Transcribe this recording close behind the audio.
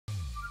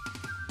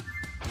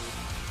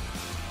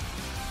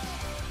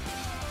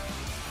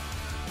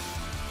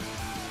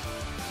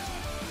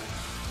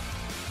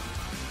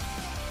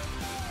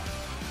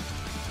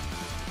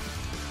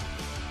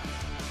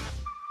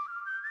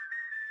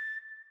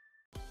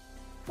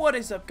What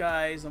is up,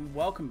 guys, and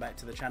welcome back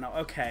to the channel.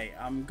 Okay,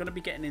 I'm gonna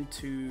be getting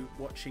into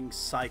watching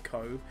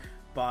Psycho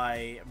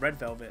by Red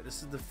Velvet.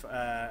 This is the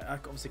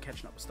obviously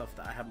catching up with stuff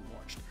that I haven't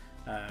watched.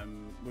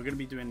 We're gonna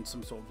be doing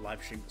some sort of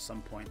live stream at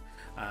some point,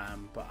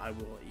 but I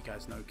will let you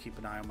guys know. Keep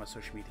an eye on my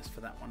social medias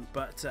for that one.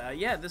 But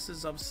yeah, this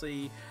is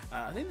obviously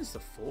I think this is the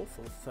fourth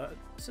or third.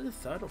 Is it the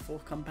third or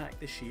fourth comeback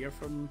this year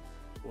from?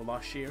 Or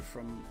last year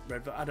from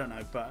Red Velvet, I don't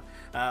know, but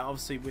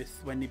obviously with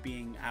Wendy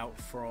being out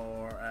for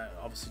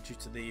obviously due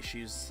to the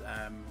issues,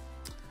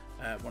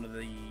 one of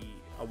the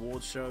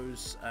award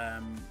shows,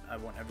 I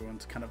want everyone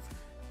to kind of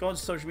go on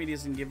social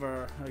medias and give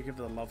her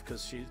the love,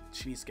 because she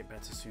needs to get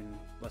better soon.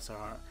 Bless her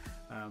heart.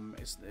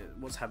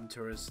 What's happened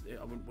to her is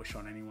I wouldn't wish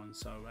on anyone.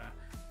 So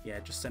yeah,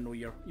 just send all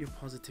your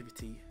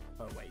positivity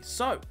her way.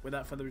 So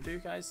without further ado,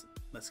 guys,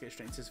 let's get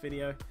straight into this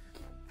video,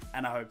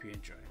 and I hope you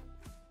enjoy.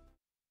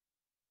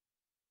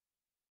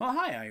 Well,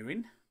 hi,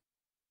 Irene.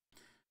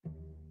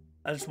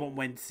 I just want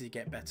Wendy to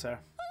get better.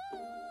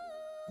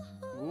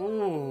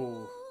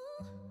 Ooh.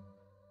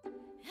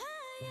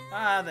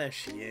 Ah, there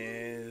she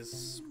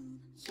is.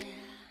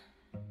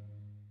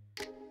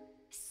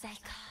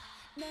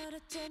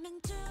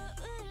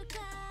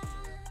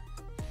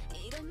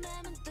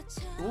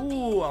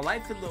 Ooh, I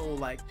like the little,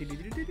 like...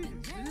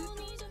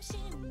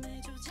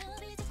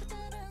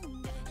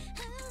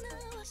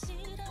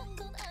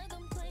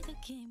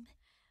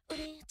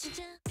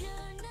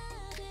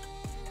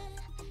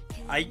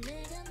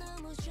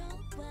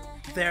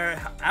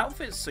 Their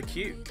outfits are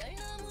cute.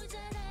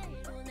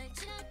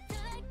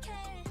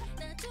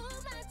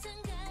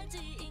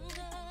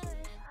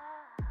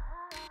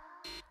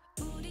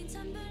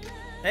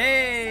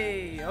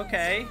 Hey,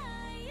 okay.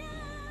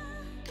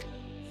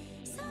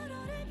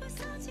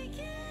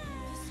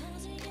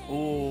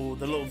 Oh,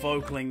 the little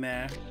vocaling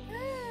there.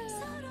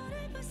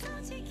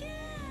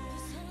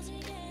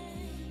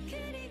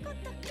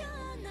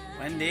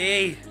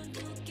 Wendy.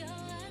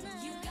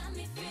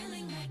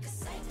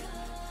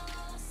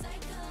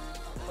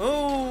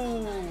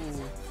 Oh!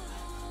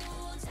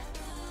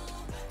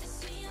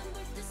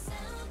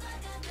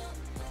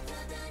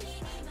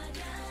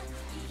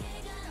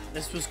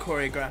 This was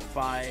choreographed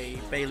by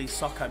Bailey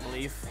Sock, I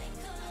believe.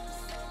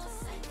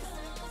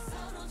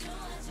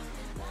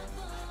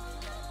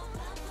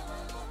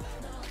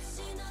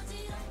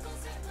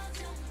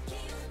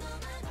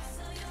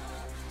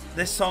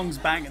 This song's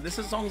banger. This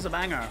song's a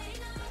banger.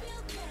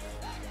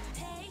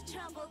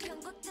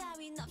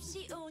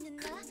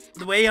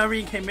 The way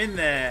Irene came in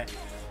there.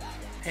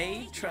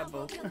 Hey,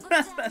 trouble.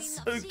 That's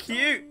so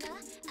cute.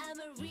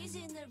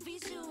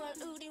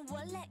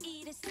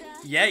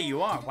 Yeah,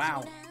 you are.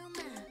 Wow.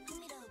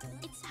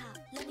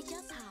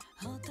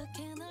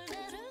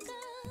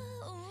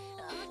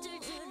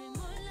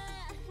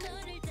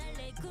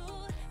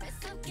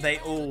 They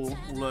all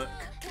look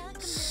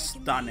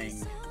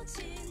stunning.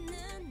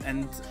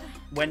 And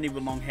Wendy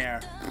with long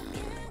hair.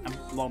 And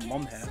long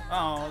blonde hair.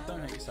 Oh,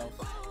 don't hate yourself.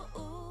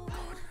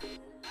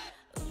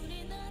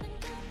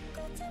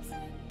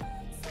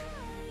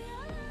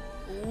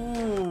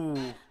 Ooh.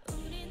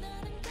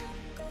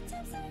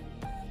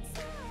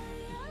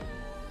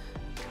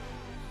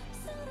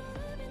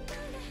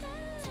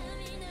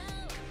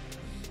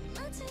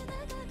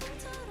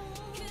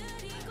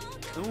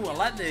 Ooh, I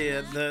like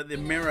the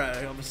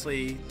mirror,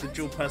 obviously the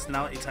dual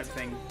personality type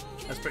thing.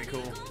 That's pretty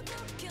cool.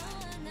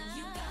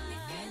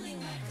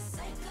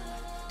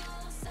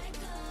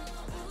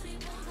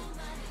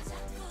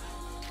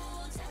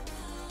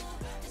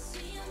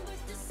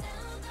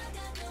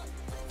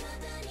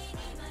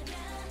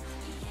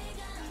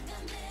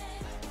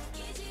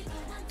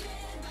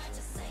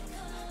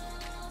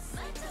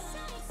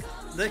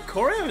 The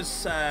choreo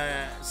is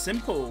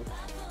simple.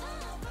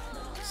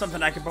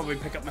 Something I could probably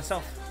pick up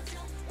myself.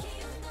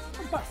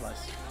 Oh,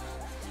 butterflies.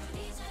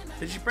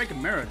 Did you break a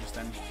mirror just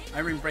then?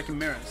 Irene breaking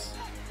mirrors.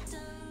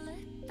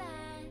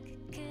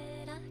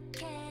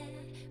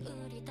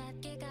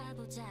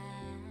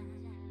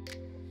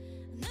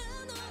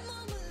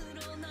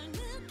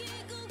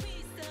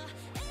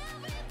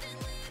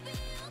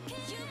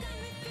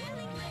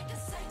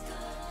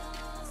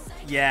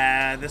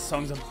 Yeah, this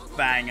song's a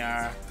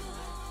banger.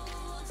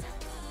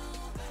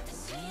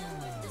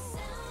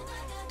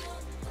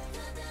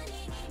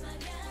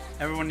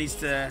 Everyone needs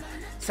to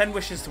send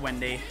wishes to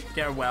Wendy.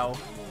 Get her well.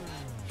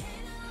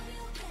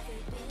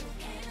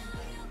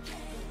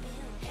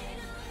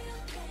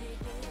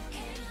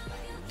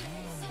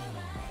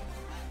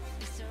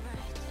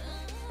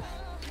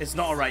 It's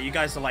not alright. You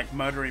guys are like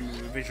murdering me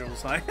with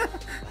visuals, like.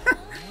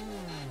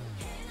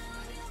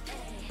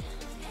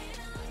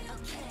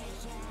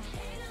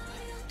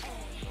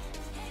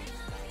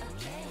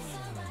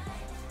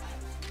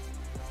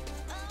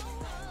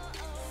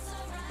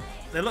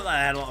 They look like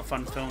they had a lot of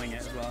fun filming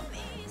it as well.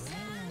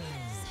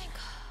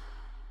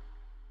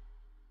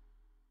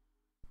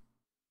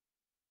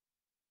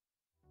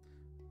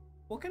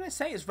 What can I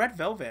say? It's Red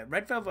Velvet.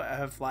 Red Velvet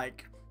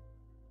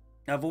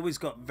have always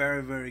got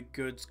very, very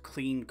good,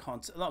 clean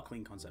concept. Not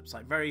clean concepts,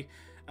 like very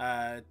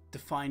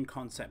defined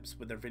concepts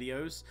with their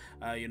videos.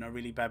 You know,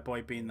 Really Bad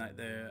Boy being like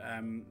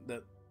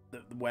the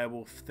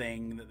werewolf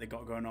thing that they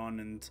got going on,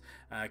 and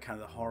kind of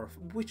the horror,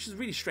 which is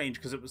really strange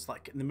because it was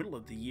like in the middle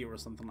of the year or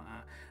something like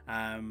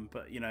that.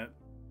 But you know,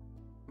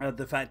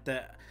 the fact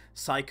that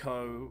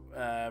Psycho,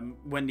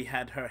 Wendy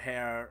had her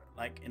hair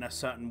like in a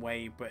certain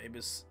way, but it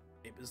was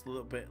a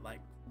little bit like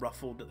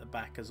ruffled at the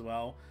back as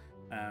well.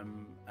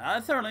 I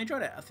thoroughly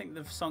enjoyed it. I think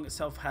the song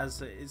itself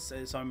has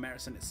its own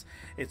merits, and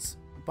it's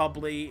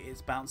bubbly,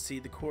 it's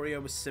bouncy. The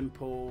choreo was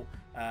simple,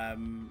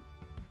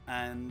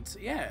 and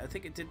yeah, I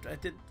think it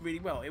did really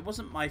well. It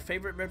wasn't my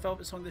favorite Red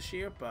Velvet song this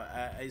year,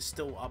 but it's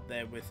still up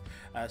there with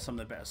some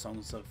of the better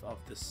songs of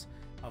this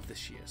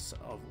year,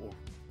 or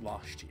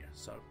last year.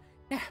 So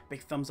yeah,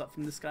 big thumbs up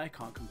from this guy,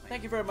 can't complain.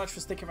 Thank you very much for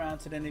sticking around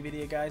to the end of the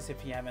video, guys.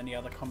 If you have any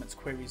other comments,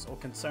 queries, or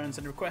concerns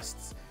and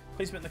requests,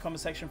 please put in the comment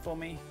section for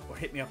me, or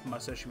hit me up on my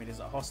social medias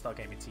at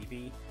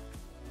HostileGamerYT.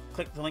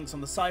 Click the links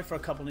on the side for a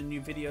couple of new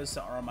videos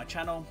that are on my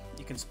channel.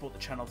 You can support the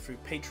channel through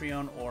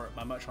Patreon or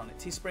my merch line at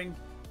Teespring.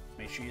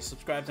 Make sure you're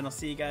subscribed, and I'll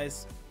see you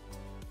guys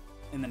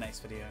in the next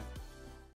video.